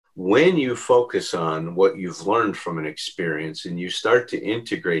when you focus on what you've learned from an experience and you start to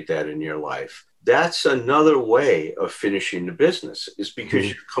integrate that in your life, that's another way of finishing the business, is because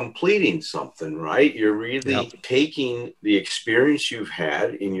you're completing something, right? You're really taking the experience you've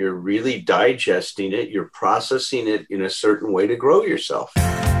had and you're really digesting it. You're processing it in a certain way to grow yourself.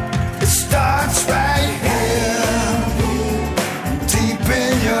 It starts right here, deep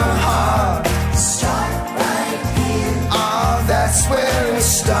in your heart. Start right here. Oh, that's where it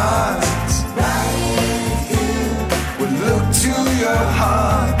starts. Right here. We look to your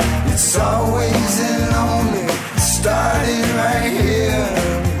heart. It's always and only starting right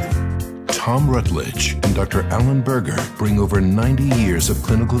here. Tom Rutledge and Dr. Alan Berger bring over 90 years of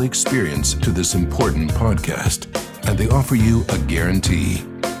clinical experience to this important podcast, and they offer you a guarantee.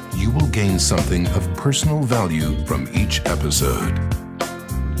 You will gain something of personal value from each episode.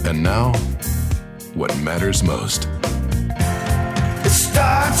 And now, what matters most. It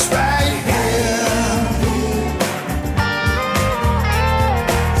starts right here.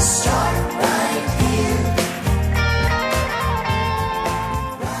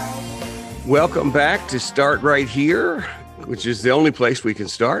 Welcome back to Start Right Here, which is the only place we can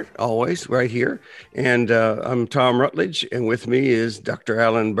start, always right here. And I'm Tom Rutledge, and with me is Dr.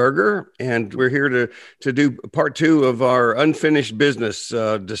 Alan Berger, and we're here to do part two of our unfinished business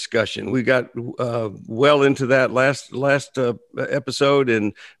discussion. We got well into that last episode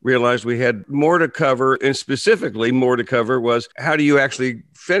and realized we had more to cover, and specifically more to cover was how do you actually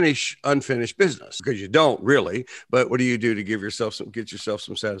finish unfinished business? Because you don't really, but what do you do to get yourself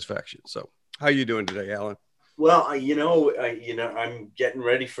some satisfaction? So how are you doing today, Alan? Well, I'm getting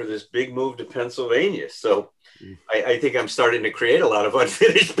ready for this big move to Pennsylvania. So I think I'm starting to create a lot of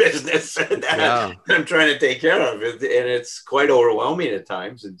unfinished business that I'm trying to take care of it. And it's quite overwhelming at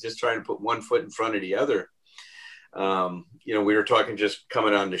times, and just trying to put one foot in front of the other. We were talking just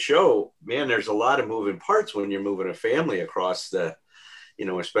coming on the show, man, there's a lot of moving parts when you're moving a family across the,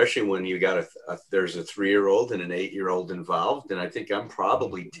 especially when you got there's a 3-year-old and an 8-year-old involved. And I think I'm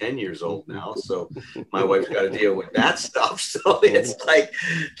probably 10 years old now. So my wife's got to deal with that stuff. So it's like,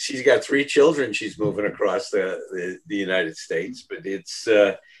 she's got 3 children. She's moving across the United States, but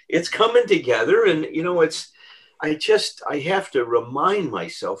it's coming together. And, I have to remind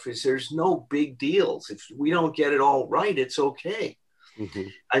myself there's no big deals. If we don't get it all right, it's okay. Mm-hmm.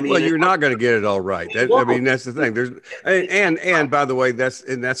 I mean, well, you're not going to get it all right. That's the thing. And by the way, that's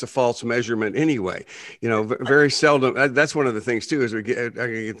a false measurement anyway. Very seldom. That's one of the things too. Is I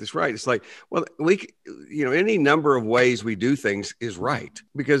can get this right. It's like, well, any number of ways we do things is right,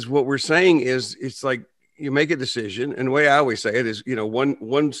 because what we're saying is it's like you make a decision, and the way I always say it is,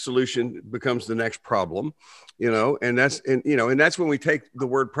 one solution becomes the next problem. And that's when we take the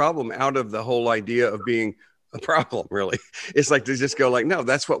word problem out of the whole idea of being a problem, really. It's like to just go like, no,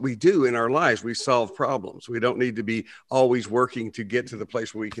 that's what we do in our lives. We solve problems. We don't need to be always working to get to the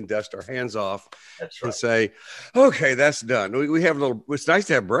place where we can dust our hands off and say, okay, that's done. We have it's nice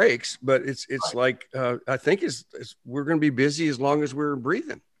to have breaks, but it's like, I think we're going to be busy as long as we're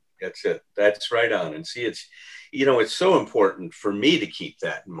breathing. That's it. That's right on. And see, it's so important for me to keep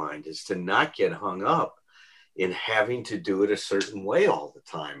that in mind, is to not get hung up in having to do it a certain way all the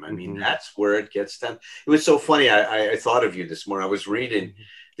time. I mean, that's where it gets done. It was so funny. I thought of you this morning. I was reading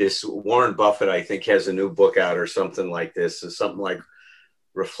this. Warren Buffett, I think, has a new book out or something like this. It's something like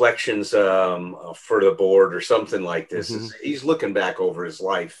Reflections for the Board or something like this. He's looking back over his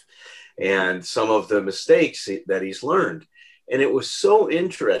life and some of the mistakes that he's learned. And it was so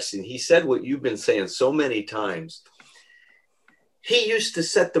interesting. He said what you've been saying so many times. He used to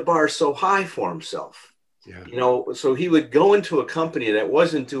set the bar so high for himself. Yeah. So he would go into a company that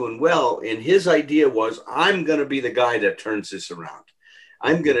wasn't doing well, and his idea was, I'm going to be the guy that turns this around.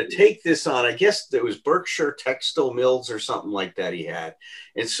 I'm going to take this on. I guess there was Berkshire Textile Mills or something like that he had.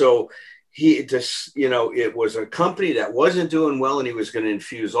 And so he just, it was a company that wasn't doing well, and he was going to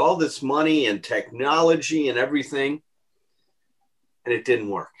infuse all this money and technology and everything, and it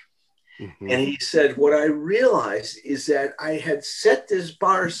didn't work. And he said, what I realized is that I had set this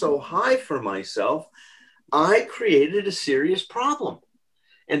bar so high for myself, I created a serious problem.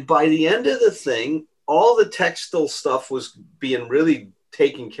 And by the end of the thing, all the textile stuff was being really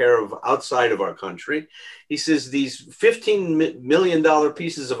taken care of outside of our country. He says these $15 million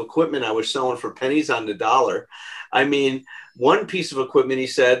pieces of equipment I was selling for pennies on the dollar. I mean, one piece of equipment, he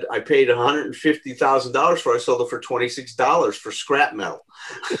said, I paid $150,000 for. I sold it for $26 for scrap metal.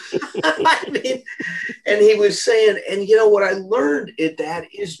 I mean, and he was saying, and what I learned at that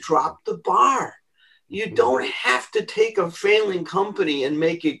is drop the bar. You don't have to take a failing company and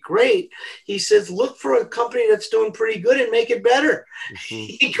make it great. He says, look for a company that's doing pretty good and make it better.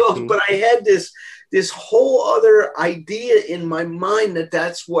 He goes, but I had this whole other idea in my mind that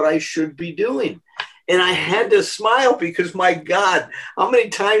that's what I should be doing. And I had to smile because, my God, how many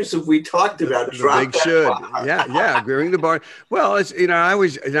times have we talked about drop that should? Bar? Yeah, bring the bar. Well, it's,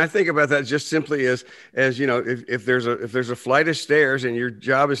 I think about that just simply as if there's a flight of stairs and your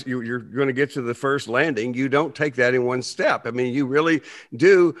job is you're going to get to the first landing, you don't take that in one step. I mean, you really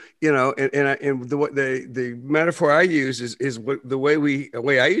do. And the metaphor I use is the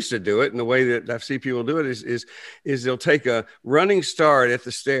way I used to do it, and the way that I see people do it is they'll take a running start at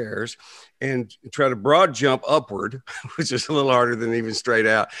the stairs and try to broad jump upward, which is a little harder than even straight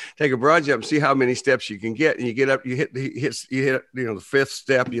out. Take a broad jump, see how many steps you can get, and you get up, you hit the fifth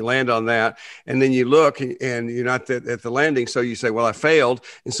step, you land on that, and then you look and you're not at the landing, so you say, well, I failed,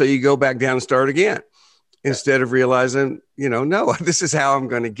 and so you go back down and start again. Instead of realizing, no, this is how I'm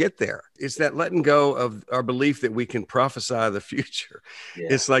going to get there. It's that letting go of our belief that we can prophesy the future. Yeah.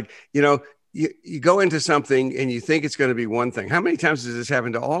 It's like, you go into something and you think it's going to be one thing. How many times does this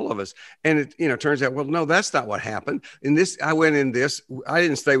happen to all of us? And it, turns out, well, no, that's not what happened. I went in this, I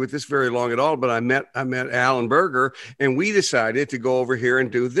didn't stay with this very long at all, but I met Alan Berger, and we decided to go over here and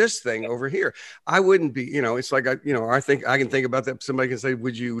do this thing over here. I wouldn't be, it's like, I think I can think about that. Somebody can say,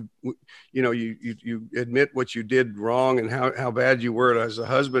 would you admit what you did wrong and how bad you were as a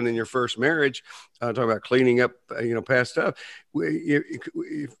husband in your first marriage, talking about cleaning up, past stuff.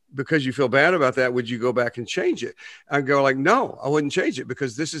 Because you feel bad about that, would you go back and change it? I go like, no, I wouldn't change it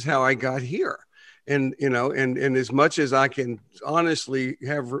because this is how I got here. And, and as much as I can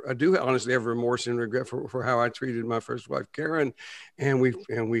I do honestly have remorse and regret for how I treated my first wife, Karen. And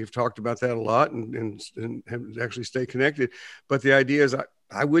we've talked about that a lot and have actually stayed connected. But the idea is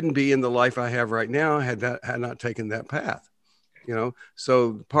I wouldn't be in the life I have right now had not taken that path.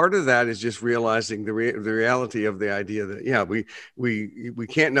 So part of that is just realizing the reality of the idea that, we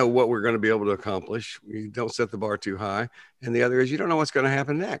can't know what we're going to be able to accomplish. We don't set the bar too high. And the other is you don't know what's going to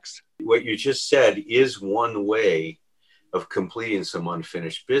happen next. What you just said is one way of completing some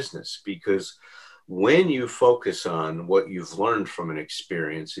unfinished business, because when you focus on what you've learned from an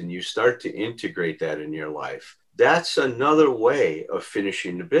experience and you start to integrate that in your life, that's another way of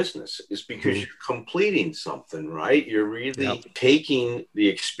finishing the business, is because you're completing something, right? You're really taking the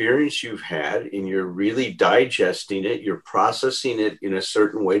experience you've had and you're really digesting it. You're processing it in a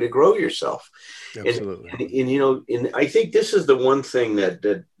certain way to grow yourself. Absolutely. And I think this is the one thing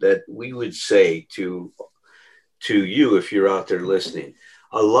that we would say to you, if you're out there listening.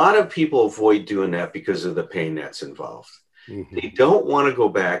 A lot of people avoid doing that because of the pain that's involved. Mm-hmm. They don't want to go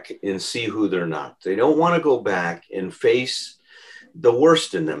back and see who they're not. They don't want to go back and face the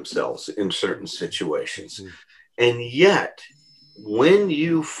worst in themselves in certain situations. Mm-hmm. And yet, when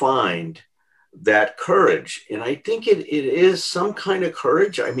you find that courage, and I think it is some kind of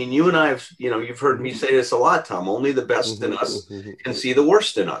courage. I mean, you and I have, you've heard me say this a lot, Tom, only the best in us can see the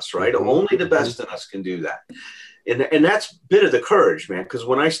worst in us, right? Mm-hmm. Only the best in us can do that. And that's a bit of the courage, man, because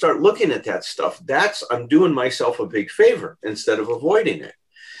when I start looking at that stuff, I'm doing myself a big favor instead of avoiding it.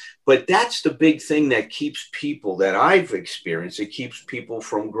 But that's the big thing that keeps people, that I've experienced, it keeps people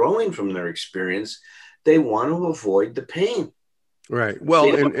from growing from their experience. They want to avoid the pain. Right. Well,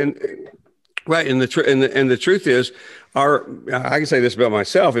 right. And the truth is, I can say this about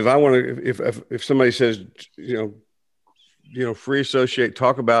myself. If I want to, if somebody says, free associate,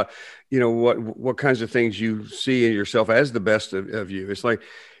 talk about, what kinds of things you see in yourself as the best of you. It's like,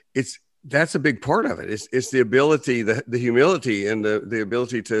 that's a big part of it. It's the ability, the humility, and the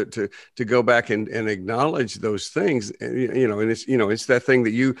ability to go back and acknowledge those things. And it's that thing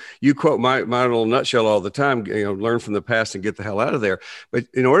that you quote my little nutshell all the time, learn from the past and get the hell out of there. But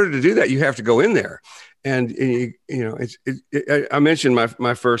in order to do that, you have to go in there. And I mentioned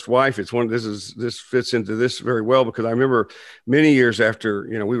my first wife. This fits into this very well, because I remember many years after,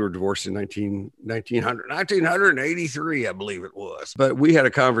 we were divorced in 1983, I believe it was. But we had a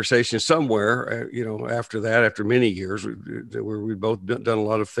conversation somewhere, after many years where we both done a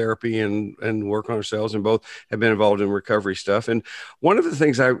lot of therapy and work on ourselves, and both have been involved in recovery stuff. And one of the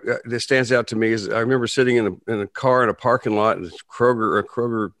things that stands out to me is I remember sitting in a car in a parking lot in a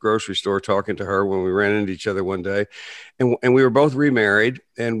Kroger grocery store, talking to her when we ran into each other one day, and we were both remarried.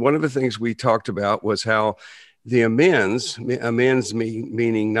 And one of the things we talked about was how the amends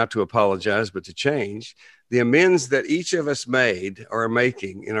meaning not to apologize, but to change, the amends that each of us made or are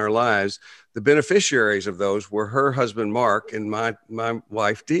making in our lives the beneficiaries of those were her husband, Mark, and my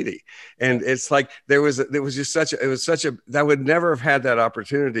wife, Dee Dee. And it's like, it was such a, I would never have had that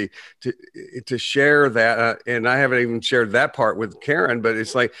opportunity to share that. And I haven't even shared that part with Karen, but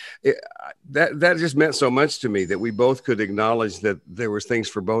it's like, that just meant so much to me that we both could acknowledge that there was things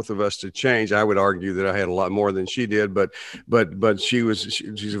for both of us to change. I would argue that I had a lot more than she did, but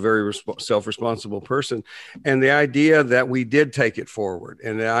she's a very self-responsible person. And the idea that we did take it forward,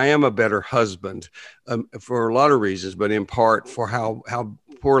 and I am a better husband for a lot of reasons, but in part for how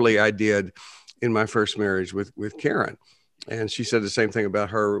poorly I did in my first marriage with Karen. And she said the same thing about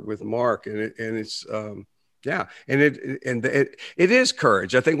her with Mark. And it's yeah. And it is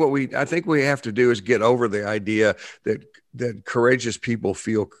courage. I think we have to do is get over the idea that courageous people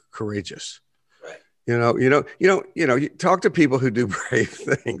feel courageous. Right. You talk to people who do brave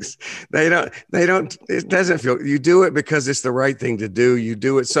things. They don't, it doesn't feel, you do it because it's the right thing to do. You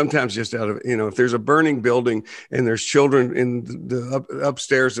do it sometimes just out of, if there's a burning building and there's children in the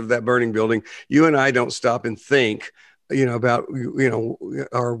upstairs of that burning building, you and I don't stop and think, about,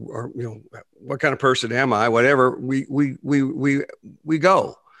 our what kind of person am I? Whatever we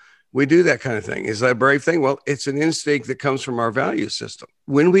go, we do that kind of thing. Is that a brave thing? Well, it's an instinct that comes from our value system.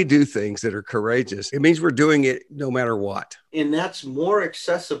 When we do things that are courageous, it means we're doing it no matter what. And that's more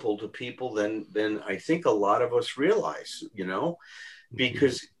accessible to people than I think a lot of us realize,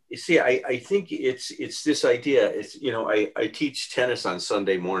 because you see, I think it's this idea. It's, I teach tennis on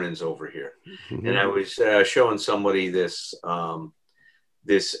Sunday mornings over here. Mm-hmm. And I was showing somebody this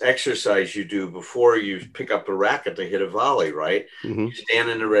exercise you do before you pick up a racket to hit a volley, right? Mm-hmm. You stand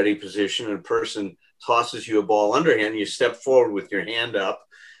in a ready position and a person tosses you a ball underhand. You step forward with your hand up,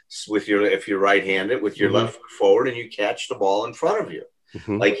 if you're right-handed, with your mm-hmm. left foot forward, and you catch the ball in front of you.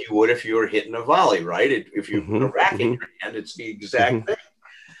 Mm-hmm. Like you would if you were hitting a volley, right? If you put a racket in your hand, it's the exact thing.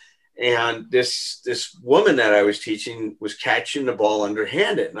 And this woman that I was teaching was catching the ball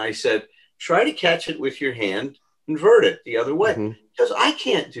underhanded. And I said, try to catch it with your hand, invert it the other way. Mm-hmm. Because I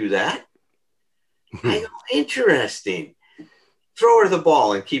can't do that. I go, interesting. Throw her the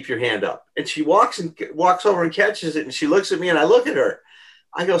ball and keep your hand up. And she walks over and catches it. And she looks at me and I look at her.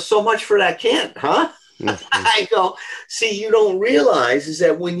 I go, so much for that can't, huh? Mm-hmm. I go, see, you don't realize is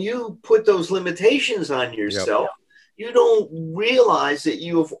that when you put those limitations on yourself, you don't realize that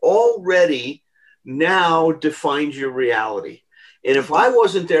you have already now defined your reality. And if I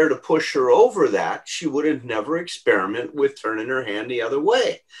wasn't there to push her over that, she would have never experimented with turning her hand the other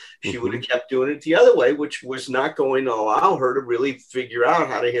way. She mm-hmm. would have kept doing it the other way, which was not going to allow her to really figure out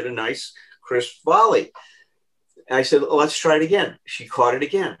how to hit a nice, crisp volley. And I said, let's try it again. She caught it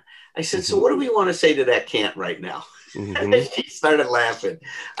again. I said, so what do we want to say to that can't right now? Mm-hmm. She started laughing.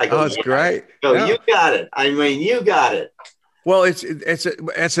 I go, it's great. Go, you got it. I mean, you got it. Well, it's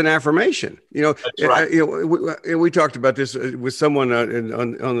an affirmation, That's right. We talked about this with someone in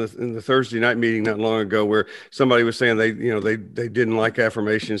the Thursday night meeting not long ago, where somebody was saying they didn't like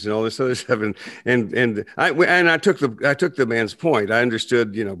affirmations and all this other stuff, and I took the man's point. I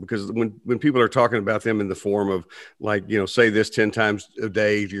understood, because when people are talking about them in the form of like, say this 10 times a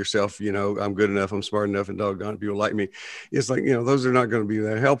day to yourself, I'm good enough, I'm smart enough, and doggone it, people like me. It's like, those are not going to be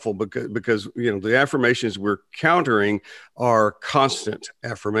that helpful because the affirmations we're countering are constant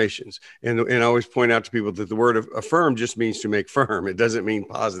affirmations. And I always point out to people that the word affirm just means to make firm. It doesn't mean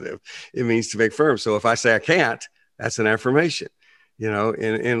positive. It means to make firm. So if I say I can't, that's an affirmation,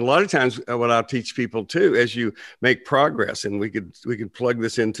 and a lot of times what I'll teach people too, as you make progress, and we could plug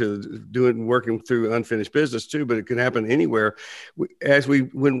this into working through unfinished business too, but it can happen anywhere.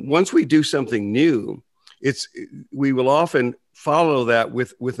 Once we do something new, we will often follow that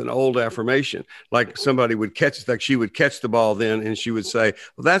with an old affirmation. Like somebody would catch, like she would catch the ball then, and she would say,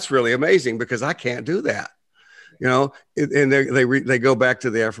 well, that's really amazing because I can't do that. And they go back to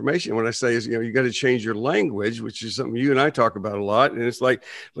the affirmation. What I say is, you got to change your language, which is something you and I talk about a lot. And it's like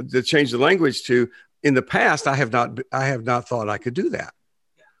to change the language to, in the past, I have not thought I could do that.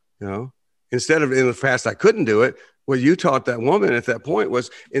 Instead of in the past, I couldn't do it. What you taught that woman at that point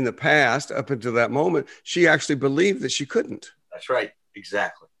was in the past, up until that moment, she actually believed that she couldn't. That's right.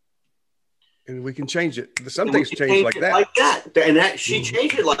 Exactly. And we can change it. Some things change like that. And that she mm-hmm.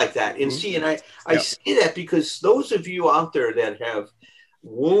 changed it like that. And mm-hmm. see, and I say that because those of you out there that have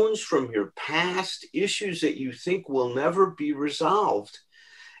wounds from your past, issues that you think will never be resolved.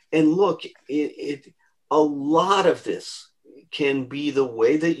 And look, a lot of this can be the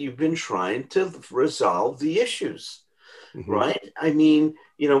way that you've been trying to resolve the issues, mm-hmm. right? I mean,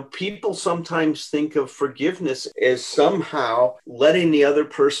 people sometimes think of forgiveness as somehow letting the other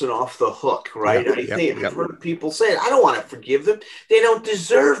person off the hook, right? I've heard people say, I don't want to forgive them. They don't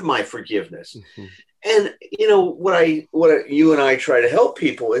deserve my forgiveness. Mm-hmm. And, what you and I try to help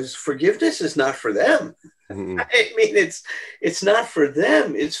people is forgiveness is not for them. Mm-hmm. I mean, it's not for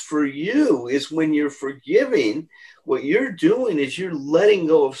them. It's for you. Is when you're forgiving, what you're doing is you're letting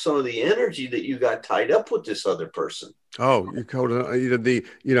go of some of the energy that you got tied up with this other person. Oh, you've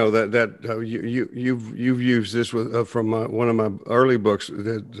used this from one of my early books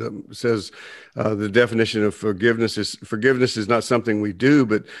that says the definition of forgiveness is not something we do,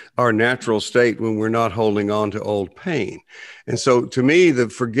 but our natural state when we're not holding on to old pain. And so, to me, the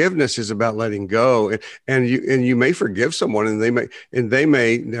forgiveness is about letting go, and you may forgive someone, and they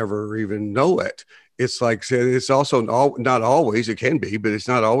may never even know it. It's like, it's also not always, it can be, but it's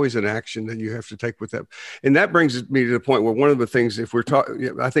not always an action that you have to take with that. And that brings me to the point where one of the things, if we're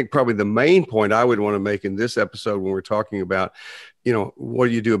talking, I think probably the main point I would want to make in this episode when we're talking about, what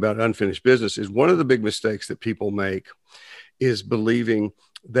do you do about unfinished business, is one of the big mistakes that people make is believing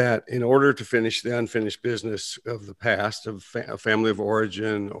that in order to finish the unfinished business of the past, of a family of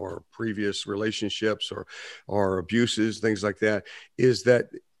origin or previous relationships or abuses, things like that, is that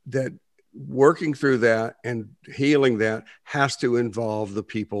working through that and healing that has to involve the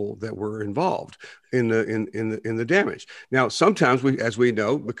people that were involved in the damage. Now, sometimes as we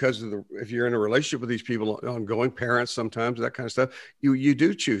know, because of if you're in a relationship with these people, ongoing, parents, sometimes that kind of stuff, you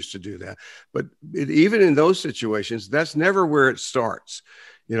do choose to do that. But even in those situations, that's never where it starts.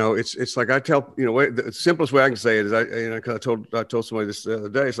 It's like I tell, the simplest way I can say it is I told somebody this the other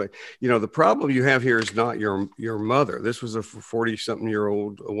day. It's like, the problem you have here is not your mother. This was a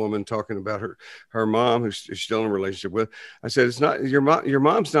 40-something-year-old woman talking about her mom, who's still in a relationship with. I said, it's not your mom. Your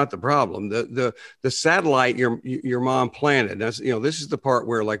mom's not the problem. The satellite your mom planted. That's, this is the part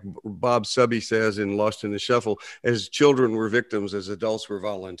where, like Bob Subby says in Lost in the Shuffle, as children were victims, as adults were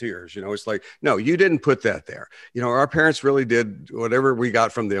volunteers. It's like, no, you didn't put that there. Our parents really did whatever we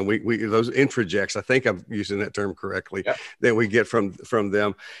got from them. We those introjects, I think I'm using that term correctly, yep, that we get from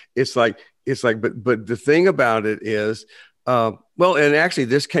them. It's like, but the thing about it is, and actually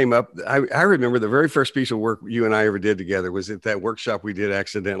this came up. I remember the very first piece of work you and I ever did together was at that workshop we did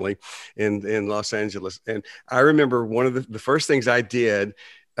accidentally in Los Angeles. And I remember one of the first things I did,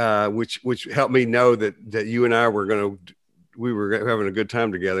 which helped me know that you and I we were having a good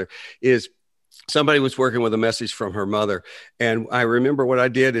time together, is somebody was working with a message from her mother. And I remember what I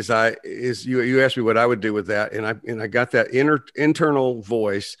did is you asked me what I would do with that. And I got that internal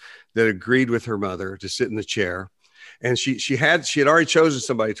voice that agreed with her mother to sit in the chair. And she had already chosen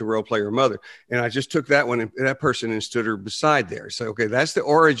somebody to role play her mother. And I just took that one and that person and stood her beside there. So, okay, that's the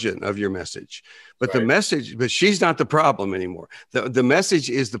origin of your message, but right. But she's not the problem anymore. The message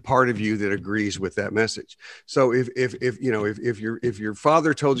is the part of you that agrees with that message. So if your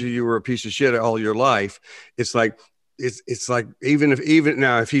father told you were a piece of shit all your life, it's like even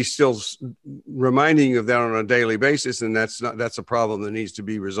now, if he's still reminding you of that on a daily basis, then that's a problem that needs to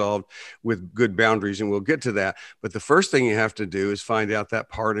be resolved with good boundaries. And we'll get to that. But the first thing you have to do is find out that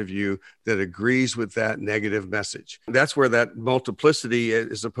part of you that agrees with that negative message. That's where that multiplicity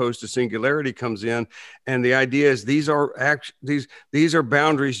as opposed to singularity comes in. And the idea is these are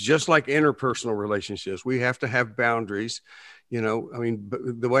boundaries, just like interpersonal relationships. We have to have boundaries.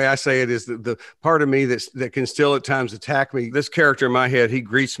 The way I say it is the part of me that can still at times attack me. This character in my head, he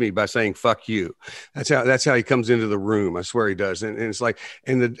greets me by saying, "Fuck you." That's how he comes into the room. I swear he does. And it's like,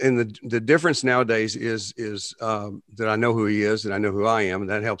 and the difference nowadays is that I know who he is and I know who I am. And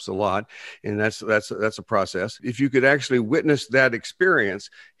that helps a lot. And that's a process. If you could actually witness that experience,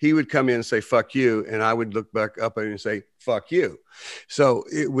 he would come in and say, "Fuck you." And I would look back up at him and say, "Fuck you." So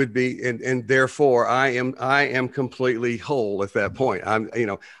it would be, and therefore I am completely whole at that point.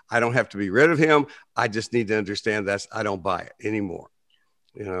 I don't have to be rid of him. I just need to understand I don't buy it anymore.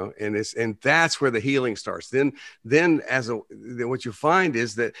 And that's where the healing starts. Then what you find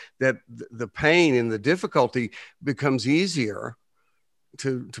is that the pain and the difficulty becomes easier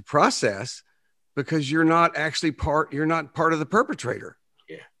to process because you're not part of the perpetrator.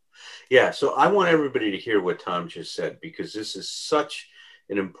 Yeah. So I want everybody to hear what Tom just said, because this is such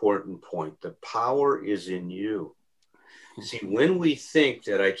an important point. The power is in you. See, when we think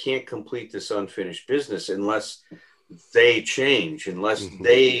that I can't complete this unfinished business unless they change, unless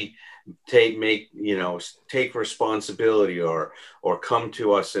they take responsibility or come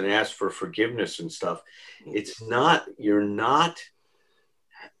to us and ask for forgiveness and stuff, you're not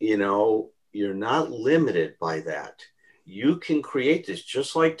limited by that. you can create this,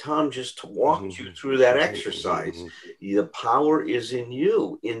 just like Tom just walked you through that exercise. The power is in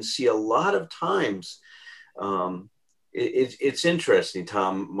you. And see, a lot of times, it's interesting,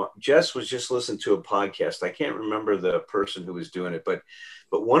 Tom. Jess was just listening to a podcast. I can't remember the person who was doing it, but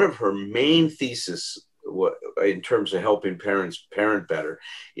one of her main thesis in terms of helping parents parent better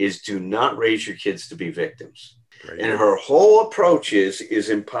is do not raise your kids to be victims. Right. And her whole approach is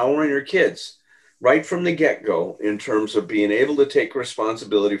empowering her kids right from the get-go in terms of being able to take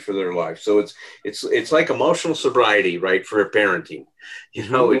responsibility for their life. So it's like emotional sobriety, right, for parenting. You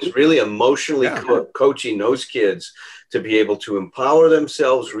know, it's really emotionally coaching those kids to be able to empower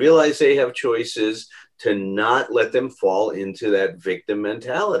themselves, realize they have choices, to not let them fall into that victim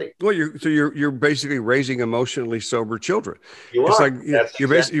mentality. Well, you're basically raising emotionally sober children. It's like you're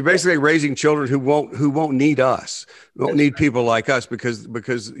basically raising children who won't need us, won't need people like us because like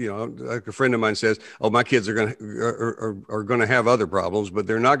a friend of mine says, oh, my kids are gonna have other problems, but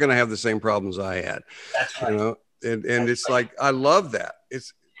they're not gonna have the same problems I had. That's right. You know, and it's right. Like I love that.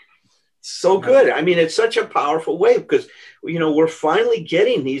 It's so good. I mean, it's such a powerful way because, we're finally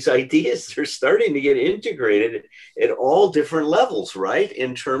getting these ideas. They're starting to get integrated at all different levels, right?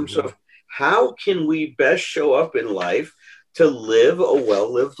 In terms of how can we best show up in life to live a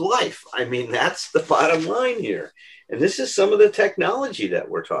well-lived life? I mean, that's the bottom line here. And this is some of the technology that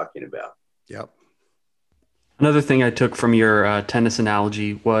we're talking about. Yep. Another thing I took from your tennis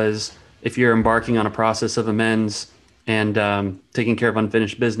analogy was if you're embarking on a process of amends and taking care of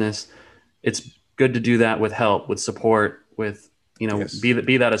unfinished business, it's good to do that with help, with support, with, yes.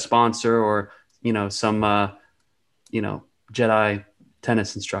 be that a sponsor or, some, Jedi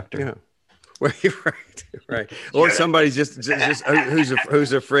tennis instructor. Yeah. Right. Or somebody just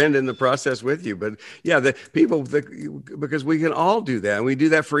who's a friend in the process with you. But yeah, because we can all do that. And we do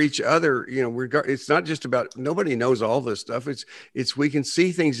that for each other. It's not just about, nobody knows all this stuff. It's we can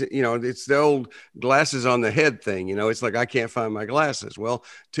see things, it's the old glasses on the head thing. It's like, I can't find my glasses. Well,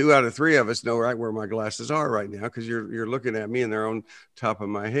 2 out of 3 of us know right where my glasses are right now, because you're looking at me and they're on top of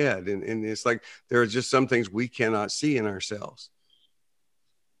my head. And it's like, there are just some things we cannot see in ourselves.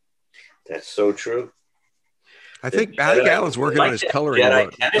 That's so true. I think Alan's working on his coloring Jedi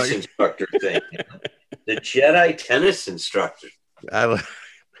book. Tennis instructor thing. The Jedi tennis instructor.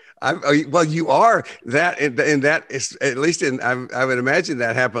 Well, you are that, and that is, at least I would imagine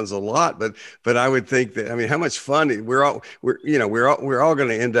that happens a lot. But I would think that, how much fun we're all going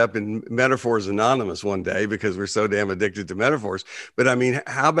to end up in Metaphors Anonymous one day because we're so damn addicted to metaphors. But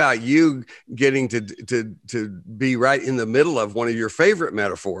how about you getting to be right in the middle of one of your favorite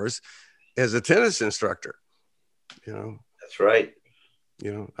metaphors as a tennis instructor? That's right.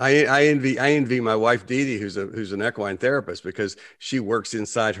 I envy my wife Dee Dee, who's an equine therapist, because she works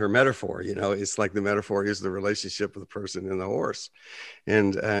inside her metaphor. It's like the metaphor is the relationship of the person and the horse,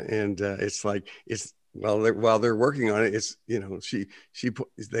 and it's like while they're working on it, it's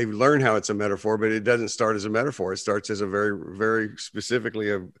they learn how it's a metaphor, but it doesn't start as a metaphor. It starts as a very, very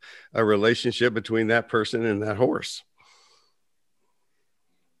specifically a relationship between that person and that horse.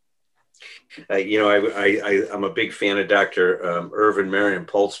 I'm a big fan of Dr. Irvin Marion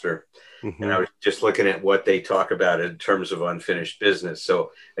Polster, and I was just looking at what they talk about in terms of unfinished business.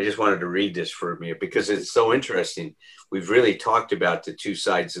 So I just wanted to read this for me because it's so interesting. We've really talked about the two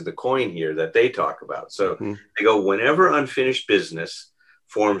sides of the coin here that they talk about. So they go, whenever unfinished business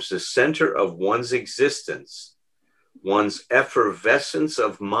forms the center of one's existence, one's effervescence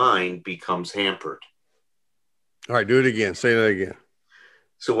of mind becomes hampered. All right, do it again. Say that again.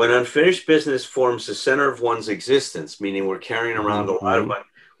 So when unfinished business forms the center of one's existence, meaning we're carrying around a lot of money,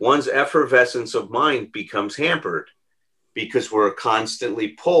 one's effervescence of mind becomes hampered because we're constantly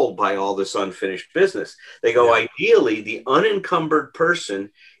pulled by all this unfinished business. They go, ideally, the unencumbered person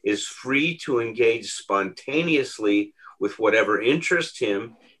is free to engage spontaneously with whatever interests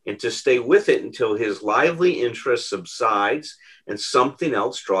him and to stay with it until his lively interest subsides and something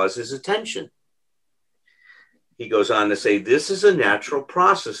else draws his attention. He goes on to say, this is a natural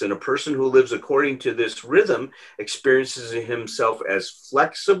process, and a person who lives according to this rhythm experiences himself as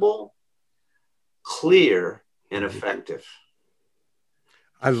flexible, clear, and effective.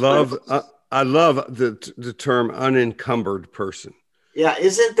 I love the term unencumbered person. Yeah,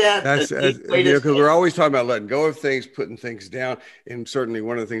 isn't that because we're always talking about letting go of things, putting things down, and certainly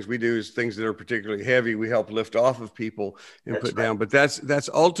one of the things we do is things that are particularly heavy we help lift off of people and put down. But that's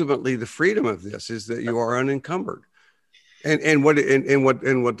ultimately the freedom of this, is that you are unencumbered. And what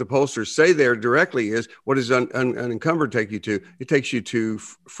the pollsters say there directly is, what does unencumbered take you to? It takes you to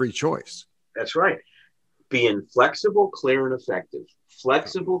free choice. That's right. Being flexible, clear, and effective.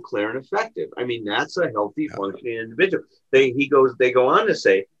 flexible, clear, and effective. I mean, that's a healthy, functioning individual. They go on to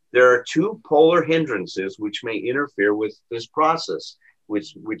say there are two polar hindrances which may interfere with this process,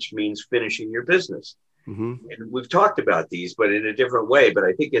 which means finishing your business. Mm-hmm. And we've talked about these, but in a different way. But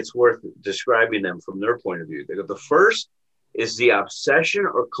I think it's worth describing them from their point of view. The first is the obsession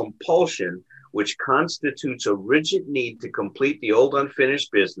or compulsion, which constitutes a rigid need to complete the old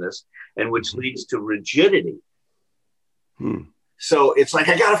unfinished business and which leads to rigidity. So it's like,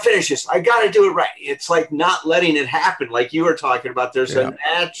 I got to finish this. I got to do it right. It's like not letting it happen. Like you were talking about, there's a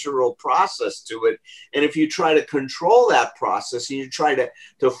natural process to it. And if you try to control that process and you try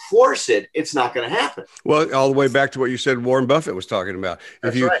to force it, it's not going to happen. Well, all the way back to what you said, Warren Buffett was talking about.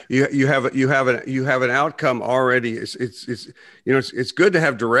 That's if right. you have an outcome already, it's good to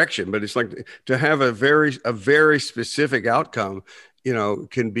have direction, but it's like to have a very specific outcome,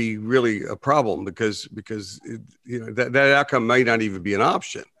 can be really a problem because that outcome may not even be an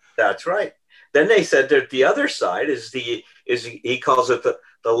option. That's right. Then they said that the other side is he calls it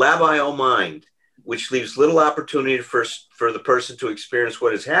the labial mind, which leaves little opportunity for the person to experience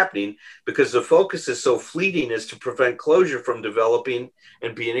what is happening because the focus is so fleeting as to prevent closure from developing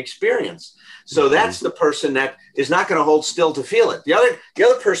and being experienced. So that's the person that is not going to hold still to feel it. The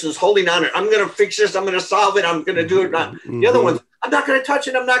other person is holding on. I'm going to fix this. I'm going to solve it. I'm going to do it now. The other one, I'm not going to touch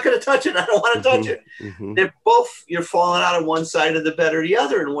it. I'm not going to touch it. I don't want to touch it. They're both, you're falling out of one side of the bed or the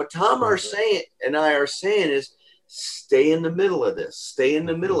other. And what Tom are saying and I are saying is stay in the middle of this. Stay in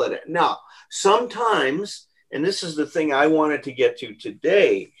the middle of it. Now, sometimes, and this is the thing I wanted to get to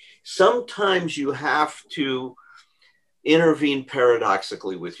today, sometimes you have to intervene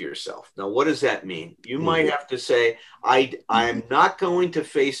paradoxically with yourself. Now, what does that mean? You might have to say, I'm not going to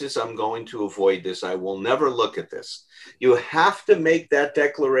face this. I'm going to avoid this. I will never look at this. You have to make that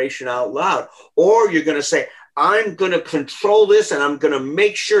declaration out loud, or you're going to say, I'm going to control this and I'm going to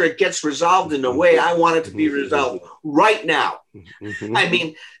make sure it gets resolved in the way I want it to be resolved right now. I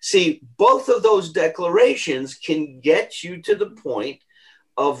mean, see, both of those declarations can get you to the point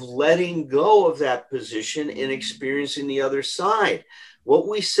of letting go of that position and experiencing the other side. What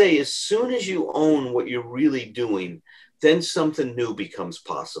we say, as soon as you own what you're really doing, then something new becomes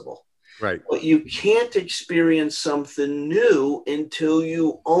possible. Right. But you can't experience something new until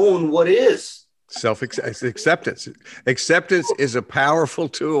you own what is. Self-acceptance. Acceptance is a powerful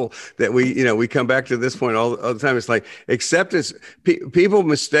tool that we come back to this point all the time. It's like acceptance. People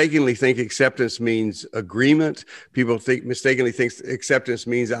mistakenly think acceptance means agreement. People mistakenly think acceptance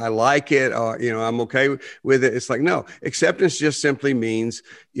means I like it, or, I'm okay with it. It's like, no, acceptance just simply means,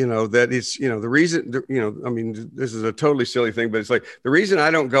 that it's, the reason, I mean, this is a totally silly thing, but it's like the reason I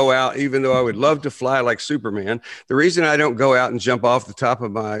don't go out, even though I would love to fly like Superman, the reason I don't go out and jump off the top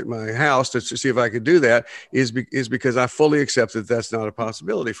of my house to see if I could do that is because I fully accept that that's not a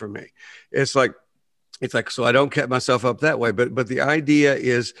possibility for me. It's like, so I don't get myself up that way. But the idea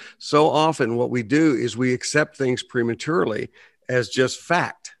is so often what we do is we accept things prematurely as just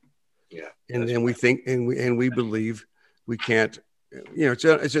fact. Yeah. And then we think, and we believe we can't,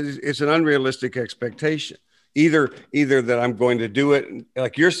 it's an unrealistic expectation. Either that I'm going to do it,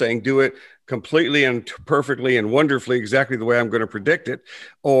 like you're saying, do it completely and perfectly and wonderfully, exactly the way I'm going to predict it,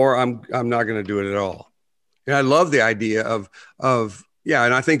 or I'm not going to do it at all. And I love the idea of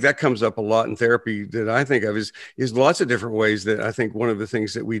and I think that comes up a lot in therapy that I think of is lots of different ways that I think one of the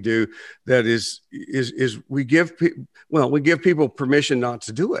things that we do that is we give people permission not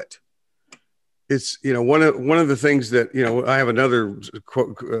to do it. It's, one of the things that, I have another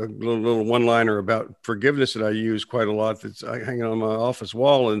quote, little one-liner about forgiveness that I use quite a lot that's hanging on my office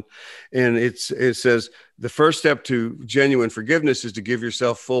wall. And it says, the first step to genuine forgiveness is to give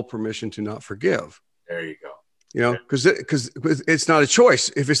yourself full permission to not forgive. There you go. Because it's not a choice.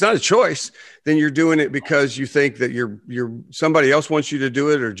 If it's not a choice, then you're doing it because you think that somebody else wants you to do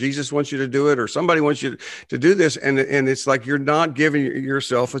it, or Jesus wants you to do it, or somebody wants you to do this. And it's like you're not giving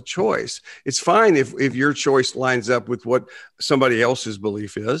yourself a choice. It's fine if your choice lines up with what somebody else's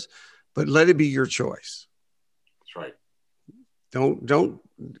belief is, but let it be your choice. That's right. Don't.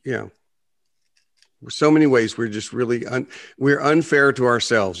 So many ways we're just really we're unfair to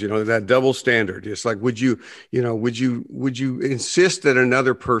ourselves, that double standard. It's like, would you insist that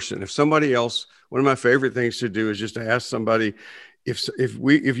another person, if somebody else, one of my favorite things to do is just to ask somebody,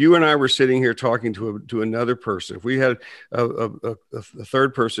 if you and I were sitting here talking to another person, if we had a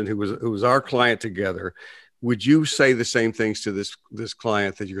third person who was our client together, would you say the same things to this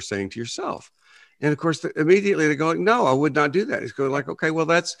client that you're saying to yourself? And of course, immediately they go, no, I would not do that. It's going like, okay, well,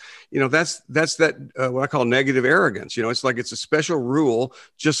 that's that what I call negative arrogance. It's like it's a special rule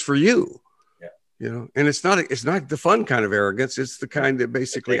just for you. And it's not the fun kind of arrogance. It's the kind that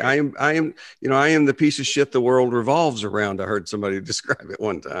basically I am, the piece of shit the world revolves around. I heard somebody describe it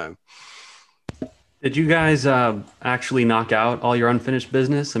one time. Did you guys actually knock out all your unfinished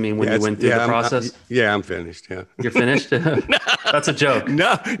business? I mean, when you went through the process? I'm finished. Yeah. You're finished? That's a joke.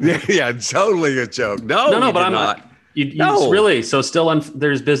 No. Yeah, totally a joke. No, but I'm not. Really? So still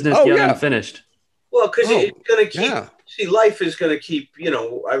there's business unfinished. Well, because it's going to keep, see, life is going to keep,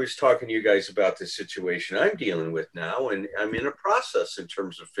 I was talking to you guys about the situation I'm dealing with now, and I'm in a process in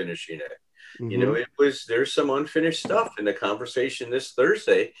terms of finishing it. There's some unfinished stuff, and the conversation this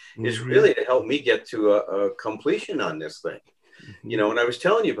Thursday is really to help me get to a completion on this thing, and I was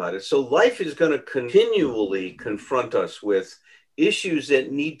telling you about it. So life is going to continually confront us with issues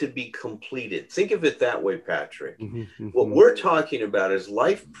that need to be completed. Think of it that way, Patrick. What we're talking about is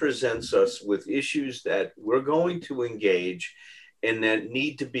life presents us with issues that we're going to engage and that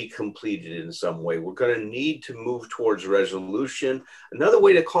need to be completed in some way. We're going to need to move towards resolution. Another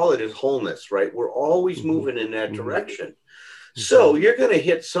way to call it is wholeness, right? We're always moving in that direction. So you're going to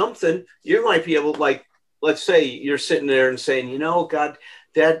hit something. You might be able, like, let's say you're sitting there and saying, God,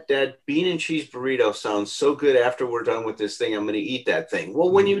 that bean and cheese burrito sounds so good. After we're done with this thing, I'm going to eat that thing.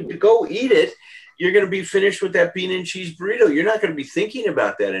 Well, when you go eat it, you're going to be finished with that bean and cheese burrito. You're not going to be thinking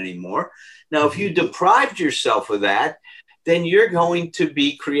about that anymore. Now, if you deprived yourself of that, then you're going to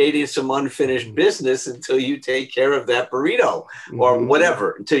be creating some unfinished business until you take care of that burrito or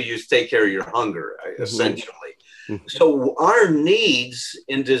whatever, until you take care of your hunger, essentially. So our needs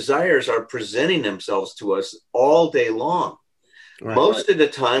and desires are presenting themselves to us all day long. Right. Most of the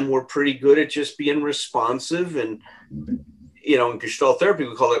time, we're pretty good at just being responsive. And, in Gestalt therapy,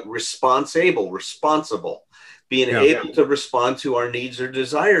 we call it responsible, being able to respond to our needs or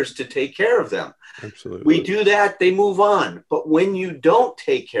desires to take care of them. Absolutely. We do that, they move on. But when you don't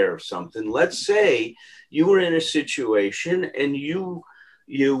take care of something, let's say you were in a situation and you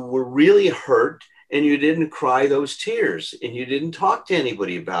were really hurt and you didn't cry those tears and you didn't talk to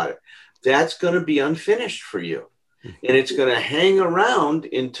anybody about it, that's going to be unfinished for you. And it's going to hang around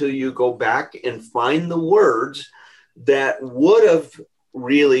until you go back and find the words that would have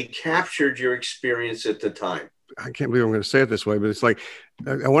really captured your experience at the time. I can't believe I'm going to say it this way, but it's like,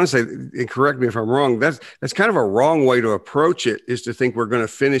 I want to say, and correct me if I'm wrong, that's kind of a wrong way to approach it, is to think we're going to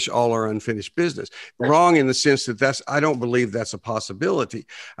finish all our unfinished business. Wrong in the sense that I don't believe that's a possibility.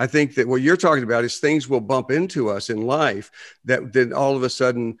 I think that what you're talking about is things will bump into us in life that then all of a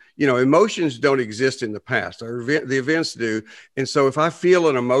sudden, emotions don't exist in the past. The events do. And so if I feel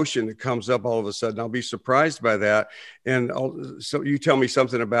an emotion that comes up all of a sudden, I'll be surprised by that. And so you tell me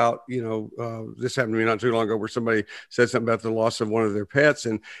something about, this happened to me not too long ago, where somebody said something about the loss of one of their pets,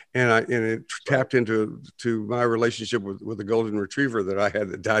 and it tapped into my relationship with a golden retriever that I had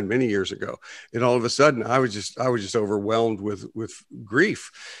that died many years ago. And all of a sudden, I was just overwhelmed with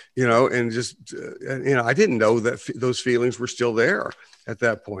grief, and just I didn't know that those feelings were still there at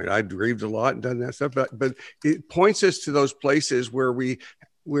that point. I'd grieved a lot and done that stuff, but it points us to those places where we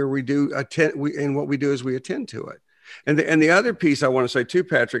do attend, and what we do is we attend to it. And the other piece I want to say too,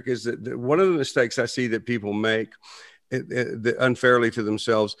 Patrick, is that one of the mistakes I see that people make unfairly to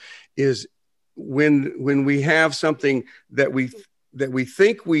themselves is when we have something that we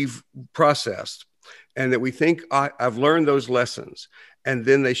think we've processed and that we think I've learned those lessons, and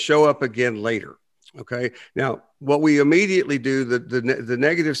then they show up again later. Okay. Now, what we immediately do, the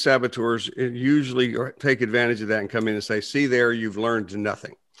negative saboteurs usually take advantage of that and come in and say, see there, you've learned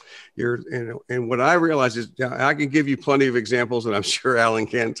nothing. And what I realize is, I can give you plenty of examples, and I'm sure Alan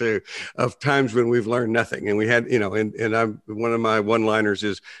can too, of times when we've learned nothing. And we had, and one of my one-liners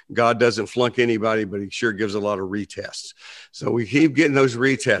is, God doesn't flunk anybody, but he sure gives a lot of retests. So we keep getting those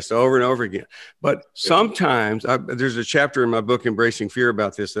retests over and over again. But sometimes there's a chapter in my book, Embracing Fear,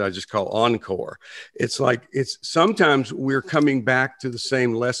 about this that I just call Encore. It's sometimes we're coming back to the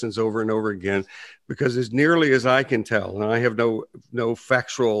same lessons over and over again, because as nearly as I can tell, and I have no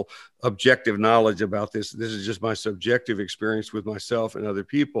factual objective knowledge about this, this is just my subjective experience with myself and other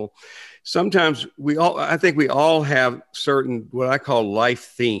people. Sometimes I think we all have certain, what I call life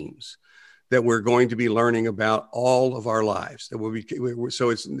themes, that we're going to be learning about all of our lives. That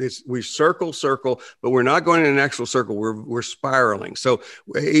we circle, but we're not going in an actual circle. We're spiraling. So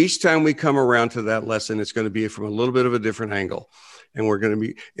each time we come around to that lesson, it's going to be from a little bit of a different angle. And we're going to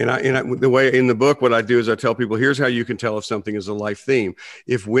be, the way in the book, what I do is I tell people, here's how you can tell if something is a life theme.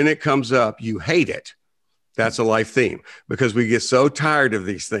 If when it comes up, you hate it, that's a life theme, because we get so tired of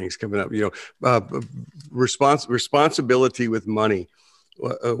these things coming up, responsibility with money.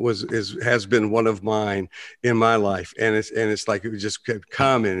 has been one of mine in my life, and it's like it just kept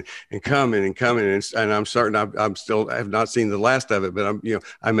coming and coming and coming, and I'm starting. I'm still, I have not seen the last of it, but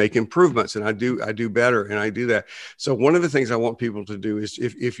I make improvements, and I do better, and I do that. So one of the things I want people to do is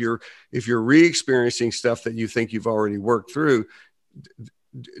if you're re-experiencing stuff that you think you've already worked through,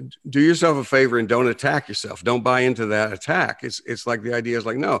 do yourself a favor and don't attack yourself. Don't buy into that attack. It's like the idea is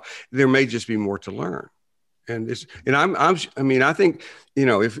like, no, there may just be more to learn. I think,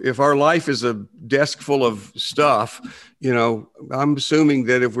 if our life is a desk full of stuff, I'm assuming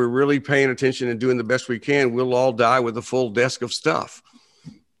that if we're really paying attention and doing the best we can, we'll all die with a full desk of stuff.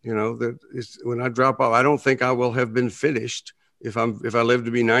 When I drop off, I don't think I will have been finished if I live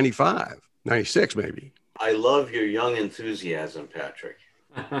to be 95, 96, maybe. I love your young enthusiasm, Patrick.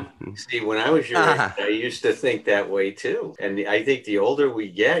 See, when I was your age, I used to think that way too. And I think the older we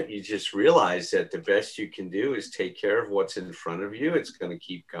get, you just realize that the best you can do is take care of what's in front of you. It's going to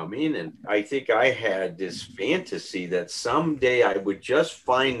keep coming. And I think I had this fantasy that someday I would just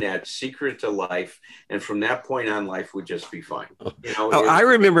find that secret to life. And from that point on, life would just be fine. I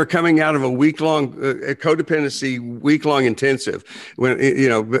remember coming out of a week-long codependency, week-long intensive when,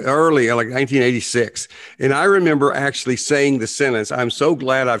 early, like 1986. And I remember actually saying the sentence, "I'm so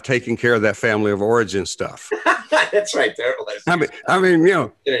glad I've taken care of that family of origin stuff." That's right there. I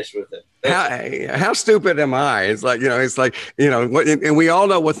mean, finish with it. How stupid am I? It's like, and we all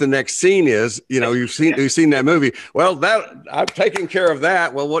know what the next scene is. You've seen that movie. Well, that I've taken care of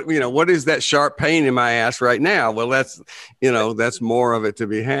that. Well, what is that sharp pain in my ass right now? Well, that's more of it to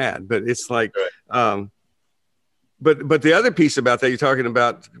be had. But it's like, right. But the other piece about that, you're talking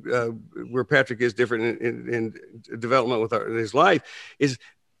about where Patrick is different in development with his life, is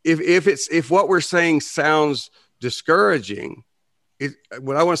if what we're saying sounds discouraging,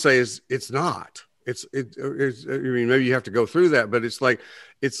 what I want to say is it's not. It's maybe you have to go through that, but it's like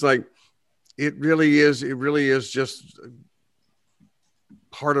it really is just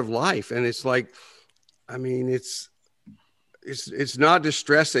part of life, and it's like, I mean, it's not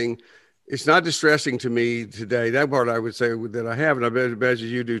distressing. It's not distressing to me today. That part I would say that I have, and I bet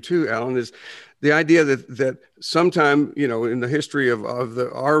you do too, Alan, is the idea that sometime, in the history of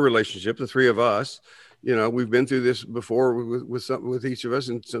our relationship, the three of us, we've been through this before with each of us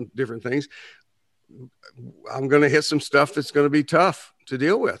and some different things. I'm going to hit some stuff that's going to be tough to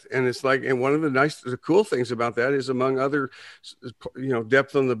deal with. And it's like, and one of the cool things about that is, among other,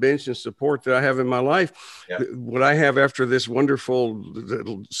 depth on the bench and support that I have in my life, yeah. What I have after this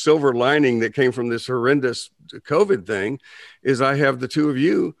wonderful silver lining that came from this horrendous COVID thing is I have the two of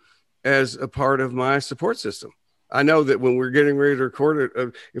you as a part of my support system. I know that when we're getting ready to record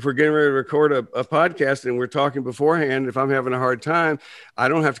it, if we're getting ready to record a podcast and we're talking beforehand, if I'm having a hard time, I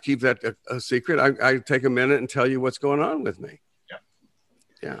don't have to keep that a secret. I take a minute and tell you what's going on with me.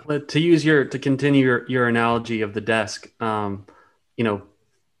 Yeah. But to continue your analogy of the desk,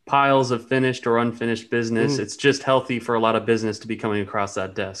 piles of finished or unfinished business. It's just healthy for a lot of business to be coming across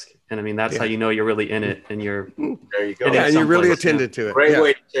that desk. And I mean, that's how you know you're really in it, and you're there. You go. Yeah, and you really attended to it. Great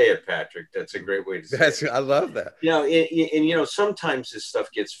way to say it, Patrick. That's a great way to say it. I love that. And sometimes this stuff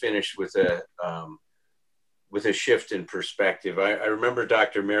gets finished with a shift in perspective. I remember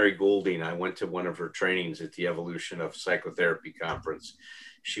Dr. Mary Goulding. I went to one of her trainings at the Evolution of Psychotherapy conference.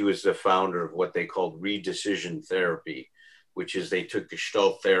 She was the founder of what they called redecision therapy, which is they took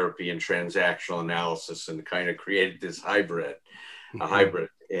Gestalt therapy and transactional analysis and kind of created this hybrid.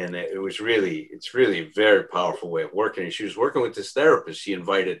 And it's really a very powerful way of working. And she was working with this therapist. She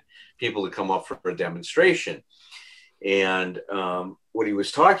invited people to come up for a demonstration. And what he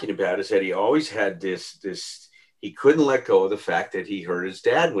was talking about is that he always had this, he couldn't let go of the fact that he hurt his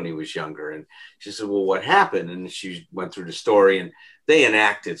dad when he was younger. And she said, well, what happened? And she went through the story, and they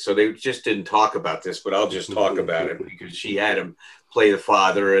enacted. So they just didn't talk about this, but I'll just talk about it because she had him play the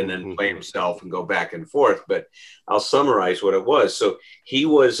father and then play himself and go back and forth. But I'll summarize what it was. So he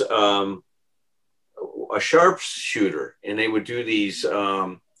was a sharpshooter, and they would do these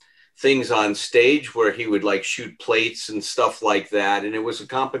things on stage where he would like shoot plates and stuff like that. And it was a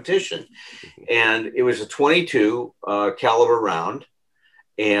competition, and it was a 22 caliber round,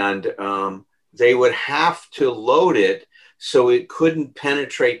 and they would have to load it so it couldn't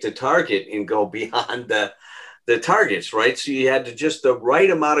penetrate the target and go beyond the targets, right? So you had to just the right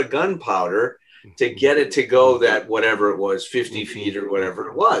amount of gunpowder to get it to go that whatever it was, 50 feet or whatever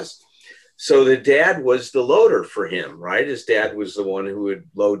it was. So the dad was the loader for him, right? His dad was the one who would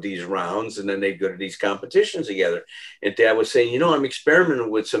load these rounds, and then they'd go to these competitions together. And dad was saying, I'm experimenting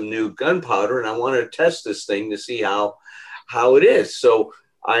with some new gunpowder, and I want to test this thing to see how it is. So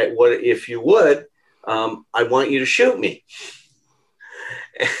if you would, I want you to shoot me.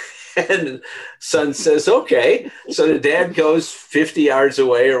 And son says, okay. So the dad goes 50 yards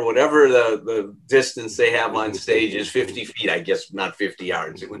away, or whatever the distance they have on stage is, 50 feet, I guess, not 50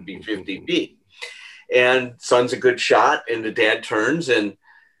 yards. It would be 50 feet. And son's a good shot, and the dad turns, and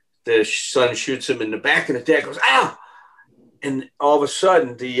the son shoots him in the back, and the dad goes, ow. And all of a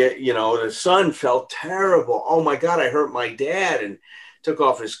sudden, the son felt terrible. Oh my God, I hurt my dad, and took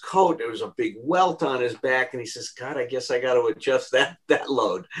off his coat. There was a big welt on his back, and he says, God, I guess I got to adjust that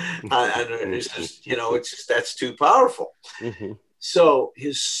load. And he says, it's just, that's too powerful. Mm-hmm. So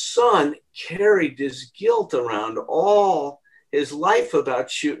his son carried this guilt around all his life about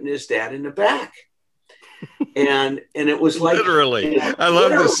shooting his dad in the back. And it was like, literally, I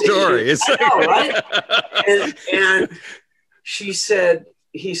love the story. It's know, right? And she said,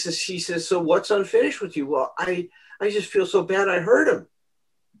 she says, so what's unfinished with you? Well, I just feel so bad. I hurt him.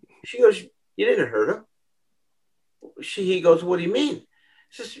 She goes, you didn't hurt him. He goes, what do you mean?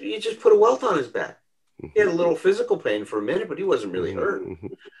 She says, you just put a welt on his back. He had a little physical pain for a minute, but he wasn't really hurt.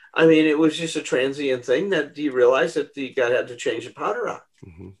 I mean, it was just a transient thing that he realized that the guy had to change the powder out.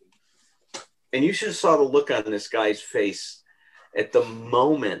 Mm-hmm. And you should have saw the look on this guy's face at the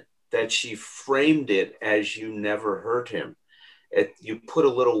moment that she framed it as you never hurt him. You put a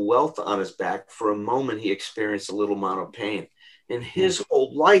little welt on his back. For a moment, he experienced a little amount of pain. And his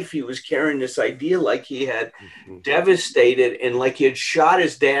whole life, he was carrying this idea like he had devastated and like he had shot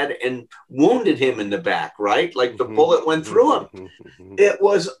his dad and wounded him in the back, right? Like the bullet went through him. It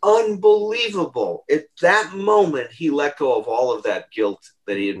was unbelievable. At that moment, he let go of all of that guilt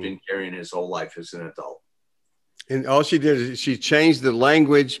that he had been carrying his whole life as an adult. And all she did is she changed the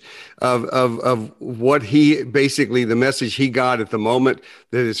language of what he basically, the message he got at the moment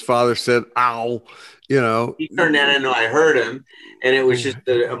that his father said, ow, He turned that into, I heard him, and it was just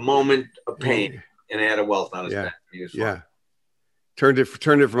a moment of pain, and he had a welt on his back. Yeah. Turned it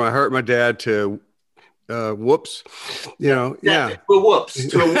from I hurt my dad to whoops, to a whoops.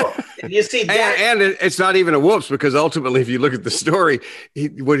 You see that? And it's not even a whoops, because ultimately, if you look at the story,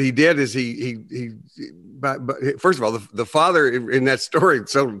 what he did is but first of all, the father in that story,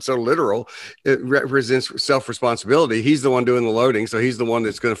 so literal, it represents self-responsibility. He's the one doing the loading, so he's the one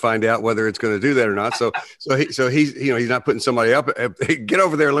that's going to find out whether it's going to do that or not. So he's he's not putting somebody up. Hey, get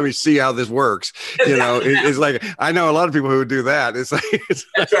over there, let me see how this works. It's like, I know a lot of people who would do that. It's like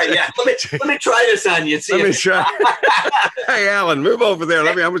that's right. Yeah, let me try this on you. See, let me try. Hey, Alan, move over there.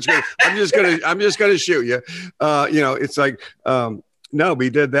 I'm just gonna shoot you. It's like. No, he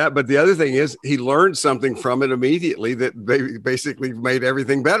did that. But the other thing is he learned something from it immediately that basically made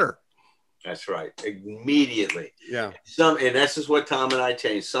everything better. That's right. Immediately. Yeah. And this is what Tom and I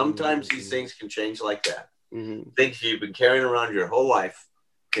changed. Sometimes these things can change like that. Mm-hmm. Things you've been carrying around your whole life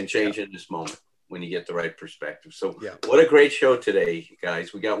can change in this moment when you get the right perspective. So what a great show today,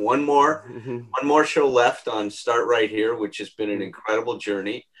 guys. We got one more show left on Start Right Here, which has been an incredible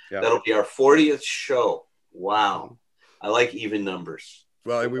journey. Yeah. That'll be our 40th show. Wow. I like even numbers.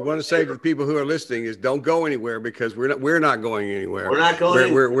 Well, and we want to say to the people who are listening is don't go anywhere, because we're not going anywhere. We're not going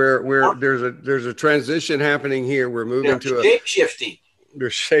anywhere. There's a transition happening here. We're moving to shape-shifting.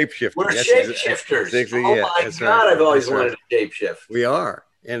 We're shape-shifting. We're shape-shifters. Oh my God, I've always wanted to shape-shift. We are.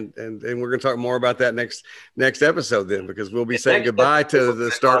 And we're going to talk more about that next episode then, because we'll be saying goodbye to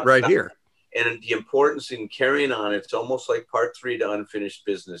the Start Right Here. And the importance in carrying on, it's almost like part 3 to unfinished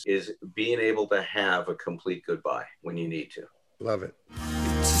business, is being able to have a complete goodbye when you need to. Love it.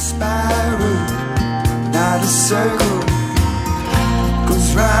 It's a spiral, not a circle.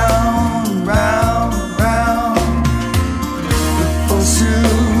 Goes round, round, round. Look for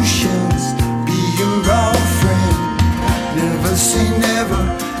solutions, be your own friend. Never say never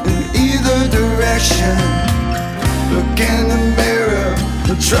in either direction. Look in the mirror,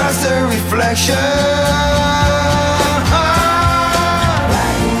 trust the reflection.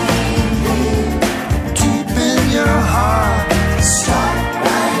 Right deep in your heart. Start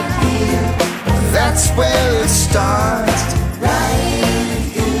right here. That's where it starts.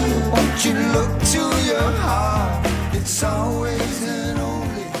 Right here. Won't you look to your heart? It's all